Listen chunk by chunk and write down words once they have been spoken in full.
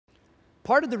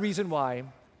Part of the reason why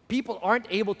people aren't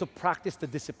able to practice the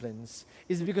disciplines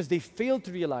is because they fail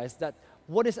to realize that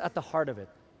what is at the heart of it.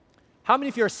 How many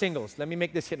of you are singles? Let me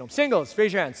make this hit home. Singles,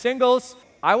 raise your hand. Singles.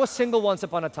 I was single once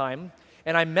upon a time,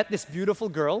 and I met this beautiful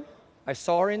girl. I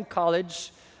saw her in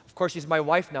college. Of course, she's my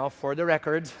wife now, for the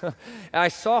record. And I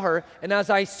saw her, and as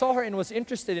I saw her and was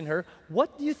interested in her,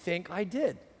 what do you think I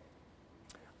did?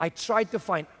 I tried to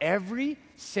find every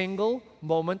single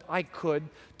moment I could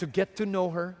to get to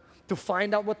know her, to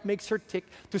find out what makes her tick,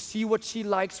 to see what she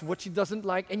likes, what she doesn't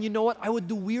like. And you know what? I would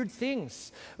do weird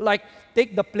things, like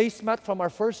take the placemat from our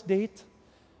first date,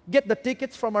 get the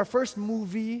tickets from our first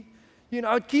movie. You know,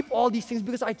 I would keep all these things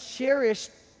because I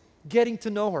cherished getting to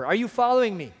know her. Are you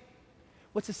following me?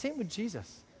 What's the same with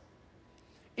Jesus?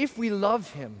 If we love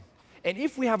Him and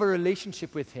if we have a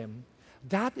relationship with Him,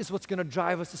 that is what's going to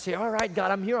drive us to say, all right,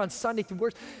 God, I'm here on Sunday to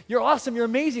worship. You're awesome. You're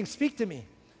amazing. Speak to me.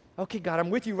 Okay, God, I'm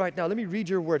with you right now. Let me read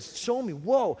your words. Show me.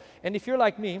 Whoa. And if you're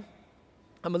like me,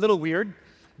 I'm a little weird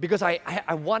because I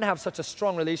want to have such a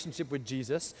strong relationship with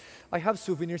Jesus. I have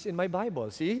souvenirs in my Bible.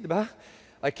 See? Diba?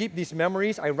 I keep these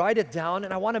memories. I write it down,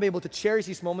 and I want to be able to cherish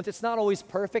these moments. It's not always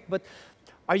perfect, but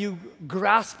are you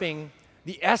grasping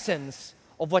the essence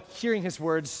of what hearing His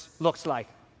words looks like?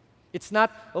 It's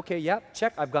not, okay, yeah,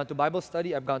 check. I've gone to Bible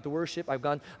study. I've gone to worship.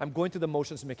 I'm going through the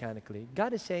motions mechanically.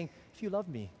 God is saying, if you love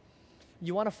me,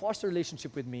 you want to foster a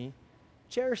relationship with me,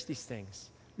 cherish these things.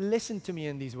 Listen to me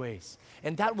in these ways.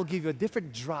 And that will give you a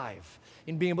different drive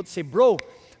in being able to say, bro,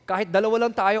 kahit dalawa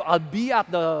lang tayo, I'll be at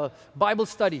the Bible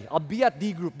study. I'll be at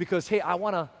D group because, hey, I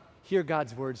want to hear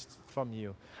God's words from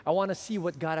you. I want to see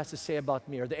what God has to say about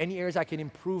me. Are there any areas I can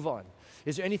improve on?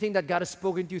 Is there anything that God has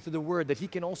spoken to you through the Word that He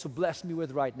can also bless me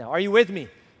with right now? Are you with me?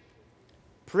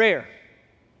 Prayer,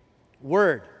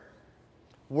 Word,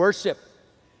 worship,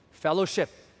 fellowship,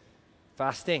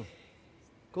 fasting.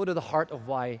 Go to the heart of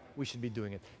why we should be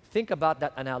doing it. Think about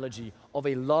that analogy of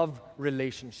a love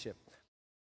relationship.